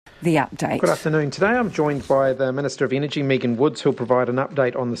the update. Good afternoon. Today I'm joined by the Minister of Energy, Megan Woods, who'll provide an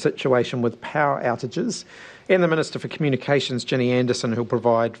update on the situation with power outages, and the Minister for Communications, Ginny Anderson, who'll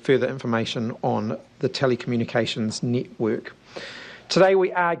provide further information on the telecommunications network. Today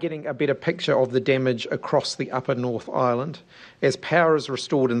we are getting a better picture of the damage across the Upper North Island as power is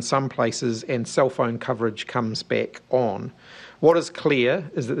restored in some places and cell phone coverage comes back on. What is clear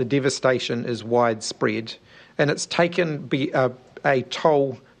is that the devastation is widespread and it's taken a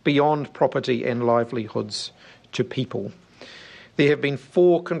toll beyond property and livelihoods to people. There have been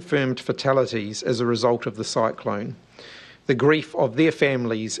 4 confirmed fatalities as a result of the cyclone. The grief of their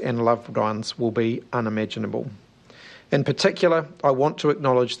families and loved ones will be unimaginable. In particular, I want to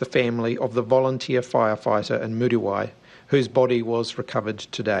acknowledge the family of the volunteer firefighter in Muriwai, whose body was recovered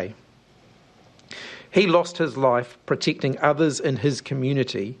today. He lost his life protecting others in his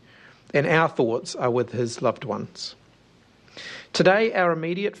community, and our thoughts are with his loved ones. Today, our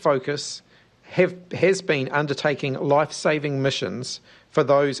immediate focus has been undertaking life-saving missions for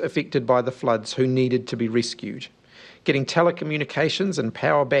those affected by the floods who needed to be rescued, getting telecommunications and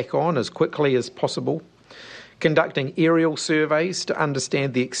power back on as quickly as possible, conducting aerial surveys to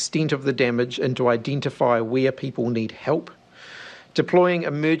understand the extent of the damage and to identify where people need help, deploying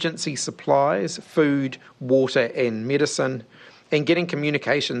emergency supplies, food, water and medicine, and getting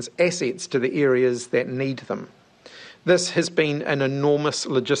communications assets to the areas that need them. This has been an enormous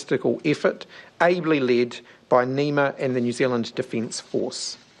logistical effort, ably led by NEMA and the New Zealand Defence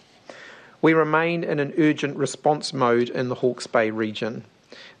Force. We remain in an urgent response mode in the Hawke's Bay region.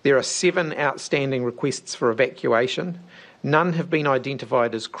 There are 7 outstanding requests for evacuation. None have been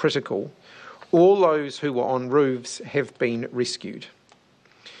identified as critical. All those who were on roofs have been rescued.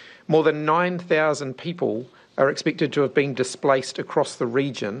 More than 9,000 people are expected to have been displaced across the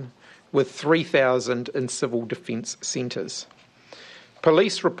region, with 3,000 in civil defence centres.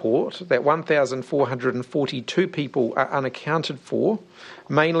 Police report that 1,442 people are unaccounted for,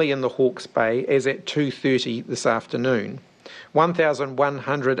 mainly in the Hawke's Bay, as at 2:30 this afternoon.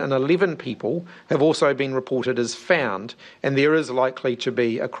 1,111 people have also been reported as found, and there is likely to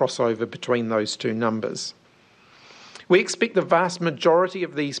be a crossover between those 2 numbers. We expect the vast majority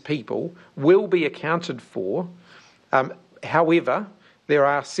of these people will be accounted for. However, there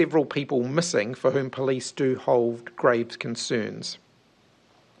are several people missing for whom police do hold grave concerns.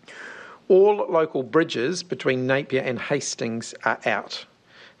 All local bridges between Napier and Hastings are out.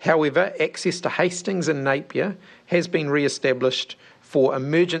 However, access to Hastings and Napier has been re-established for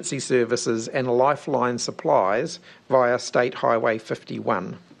emergency services and lifeline supplies via State Highway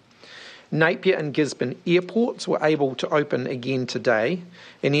 51. Napier and Gisborne airports were able to open again today,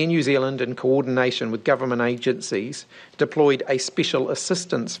 and Air New Zealand, in coordination with government agencies, deployed a special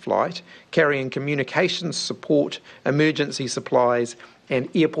assistance flight carrying communications support, emergency supplies and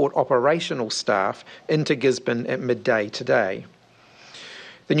airport operational staff into Gisborne at midday today.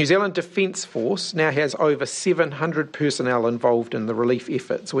 The New Zealand Defence Force now has over 700 personnel involved in the relief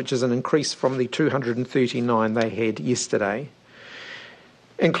efforts, which is an increase from the 239 they had yesterday.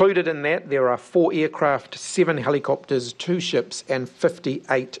 Included in that, there are 4 aircraft, 7 helicopters, 2 ships and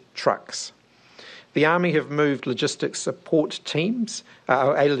 58 trucks. The Army have moved logistics support teams,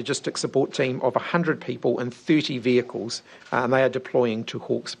 a logistics support team of 100 people and 30 vehicles, and they are deploying to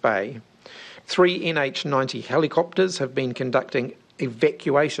Hawke's Bay. 3 NH90 helicopters have been conducting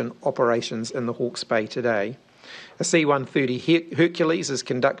evacuation operations in the Hawke's Bay today. A C-130 Hercules is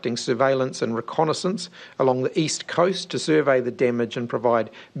conducting surveillance and reconnaissance along the east coast to survey the damage and provide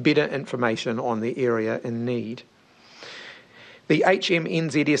better information on the area in need. The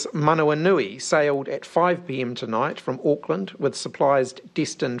HMNZS Manawanui sailed at 5 p.m. tonight from Auckland with supplies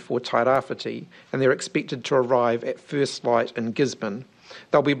destined for Tairāwhiti, and they're expected to arrive at first light in Gisborne.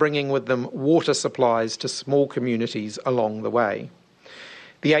 They'll be bringing with them water supplies to small communities along the way.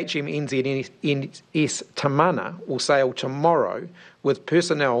 The HMNZS Tamana will sail tomorrow with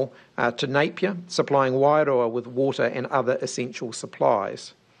personnel to Napier, supplying Wairoa with water and other essential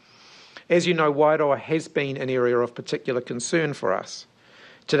supplies. As you know, Wairoa has been an area of particular concern for us.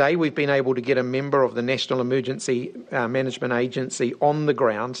 Today we've been able to get a member of the National Emergency Management Agency on the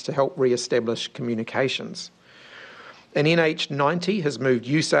ground to help re-establish communications. An NH90 has moved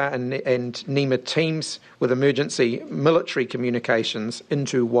USAR and NEMA teams with emergency military communications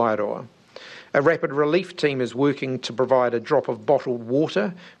into Wairoa. A rapid relief team is working to provide a drop of bottled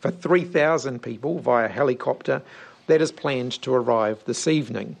water for 3,000 people via helicopter that is planned to arrive this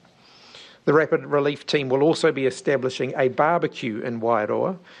evening. The rapid relief team will also be establishing a barbecue in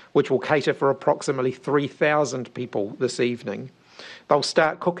Wairoa, which will cater for approximately 3,000 people this evening. They'll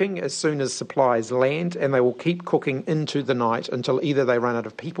start cooking as soon as supplies land, and they will keep cooking into the night until either they run out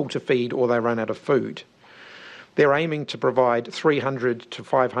of people to feed or they run out of food. They're aiming to provide 300 to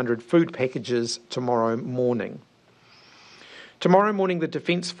 500 food packages tomorrow morning. Tomorrow morning, the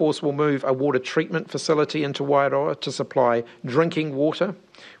Defence Force will move a water treatment facility into Wairoa to supply drinking water,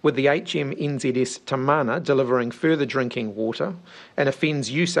 with the HMNZS Tamana delivering further drinking water, and a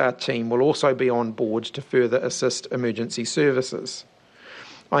FENZ USAR team will also be on board to further assist emergency services.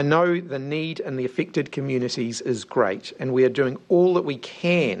 I know the need in the affected communities is great, and we are doing all that we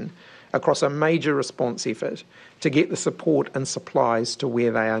can across a major response effort to get the support and supplies to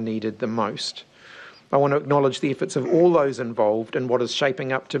where they are needed the most. I want to acknowledge the efforts of all those involved in what is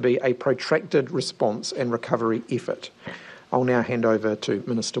shaping up to be a protracted response and recovery effort. I'll now hand over to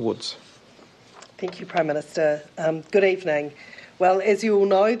Minister Woods. Thank you, Prime Minister. Good evening. Well, as you all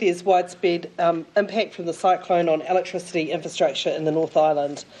know, there's widespread impact from the cyclone on electricity infrastructure in the North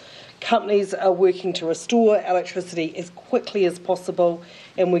Island. Companies are working to restore electricity as quickly as possible,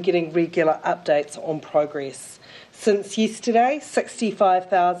 and we're getting regular updates on progress. Since yesterday,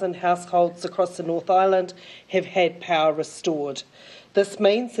 65,000 households across the North Island have had power restored. This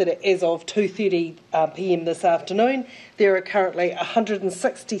means that as of 2:30 p.m. this afternoon, there are currently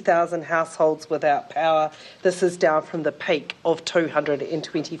 160,000 households without power. This is down from the peak of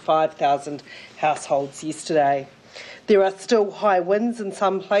 225,000 households yesterday. There are still high winds in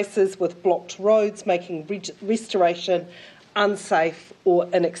some places with blocked roads, making restoration unsafe or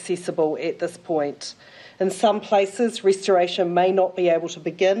inaccessible at this point. In some places, restoration may not be able to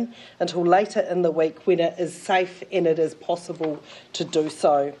begin until later in the week when it is safe and it is possible to do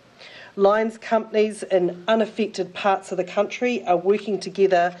so. Lines companies in unaffected parts of the country are working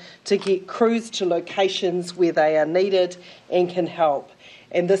together to get crews to locations where they are needed and can help.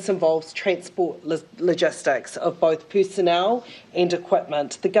 And this involves transport logistics of both personnel and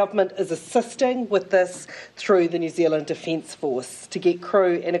equipment. The government is assisting with this through the New Zealand Defence Force to get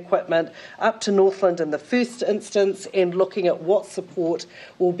crew and equipment up to Northland in the first instance, and looking at what support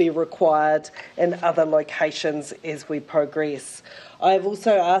will be required in other locations as we progress. I have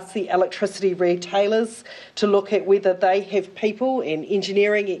also asked the electricity retailers to look at whether they have people and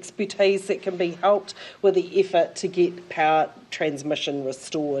engineering expertise that can be helped with the effort to get power transmission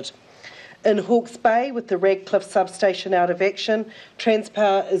restored. In Hawke's Bay, with the Radcliffe substation out of action,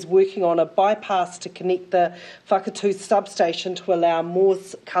 Transpower is working on a bypass to connect the Whakatū substation to allow more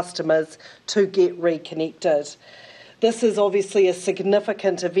customers to get reconnected. This is obviously a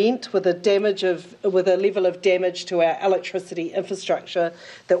significant event with a level of damage to our electricity infrastructure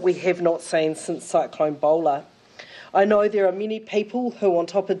that we have not seen since Cyclone Bola. I know there are many people who, on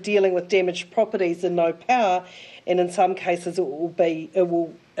top of dealing with damaged properties and no power, and in some cases it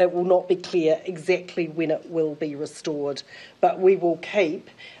will not be clear exactly when it will be restored, but we will keep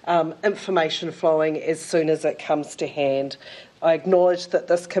information flowing as soon as it comes to hand. I acknowledge that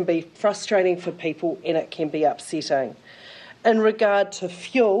this can be frustrating for people and it can be upsetting. In regard to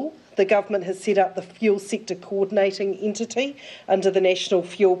fuel, the government has set up the Fuel Sector Coordinating Entity under the National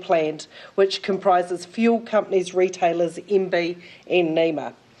Fuel Plan, which comprises fuel companies, retailers, MB and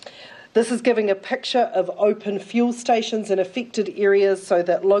NEMA. This is giving a picture of open fuel stations in affected areas so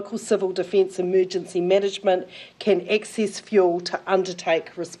that local civil defence emergency management can access fuel to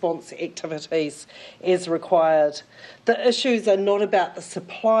undertake response activities as required. The issues are not about the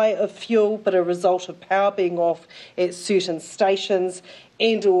supply of fuel, but a result of power being off at certain stations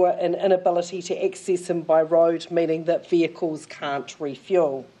and or an inability to access them by road, meaning that vehicles can't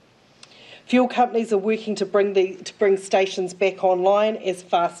refuel. Fuel companies are working to bring stations back online as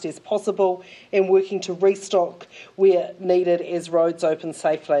fast as possible and working to restock where needed as roads open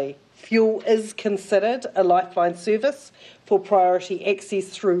safely. Fuel is considered a lifeline service for priority access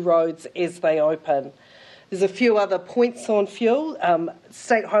through roads as they open. There's a few other points on fuel.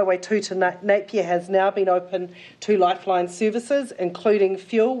 State Highway 2 to Napier has now been open to lifeline services, including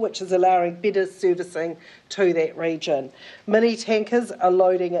fuel, which is allowing better servicing to that region. Mini tankers are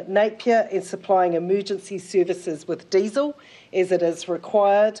loading at Napier and supplying emergency services with diesel as it is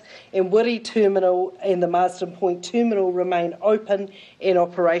required, and Wiri Terminal and the Marsden Point Terminal remain open and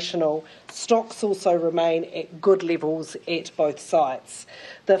operational. Stocks also remain at good levels at both sites.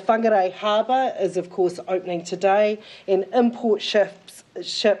 The Whangarei Harbour is of course opening today, and import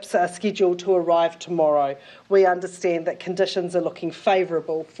ships are scheduled to arrive tomorrow. We understand that conditions are looking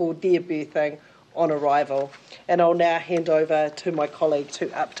favourable for their berthing on arrival. And I'll now hand over to my colleague to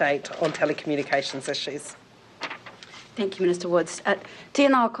update on telecommunications issues. Thank you, Minister Woods.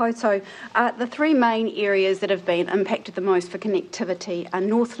 Tēnā koutou. The three main areas that have been impacted the most for connectivity are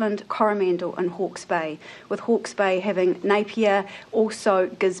Northland, Coromandel and Hawke's Bay, with Hawke's Bay having Napier, also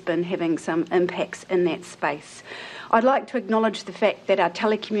Gisborne having some impacts in that space. I'd like to acknowledge the fact that our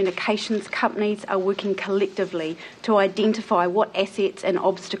telecommunications companies are working collectively to identify what assets and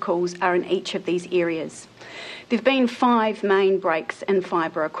obstacles are in each of these areas. There have been 5 main breaks in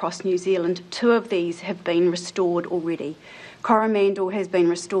fibre across New Zealand. 2 of these have been restored already. Coromandel has been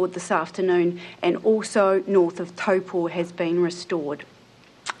restored this afternoon, and also north of Taupō has been restored.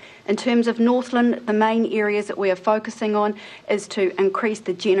 In terms of Northland, the main areas that we are focusing on is to increase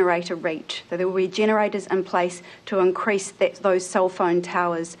the generator reach. So there will be generators in place to increase those cell phone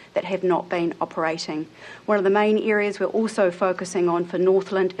towers that have not been operating. One of the main areas we're also focusing on for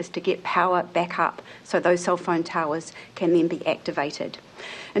Northland is to get power back up so those cell phone towers can then be activated.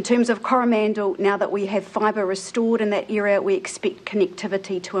 In terms of Coromandel, now that we have fibre restored in that area, we expect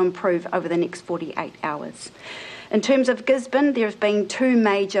connectivity to improve over the next 48 hours. In terms of Gisborne, there have been 2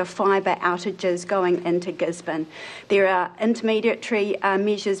 major fibre outages going into Gisborne. There are intermediary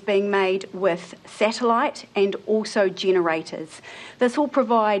measures being made with satellite and also generators. This will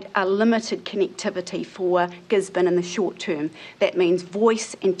provide a limited connectivity for Gisborne in the short term. That means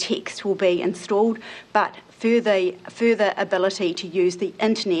voice and text will be installed, but further ability to use the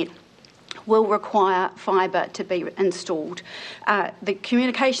internet will require fibre to be installed. The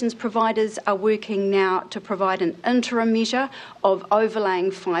communications providers are working now to provide an interim measure of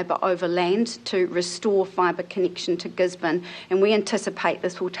overlaying fibre over land to restore fibre connection to Gisborne, and we anticipate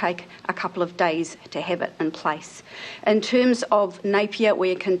this will take a couple of days to have it in place. In terms of Napier,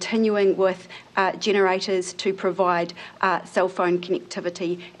 we are continuing with generators to provide cell phone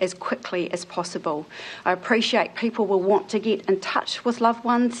connectivity as quickly as possible. I appreciate people will want to get in touch with loved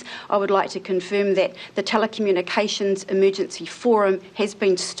ones. I would like to confirm that the Telecommunications Emergency Forum has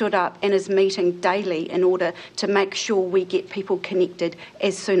been stood up and is meeting daily in order to make sure we get people connected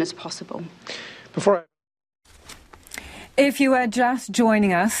as soon as possible. If you are just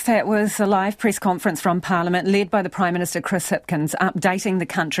joining us, that was a live press conference from Parliament led by the Prime Minister Chris Hipkins updating the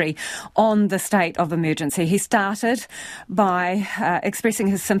country on the state of emergency. He started by expressing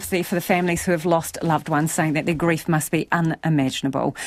his sympathy for the families who have lost loved ones, saying that their grief must be unimaginable.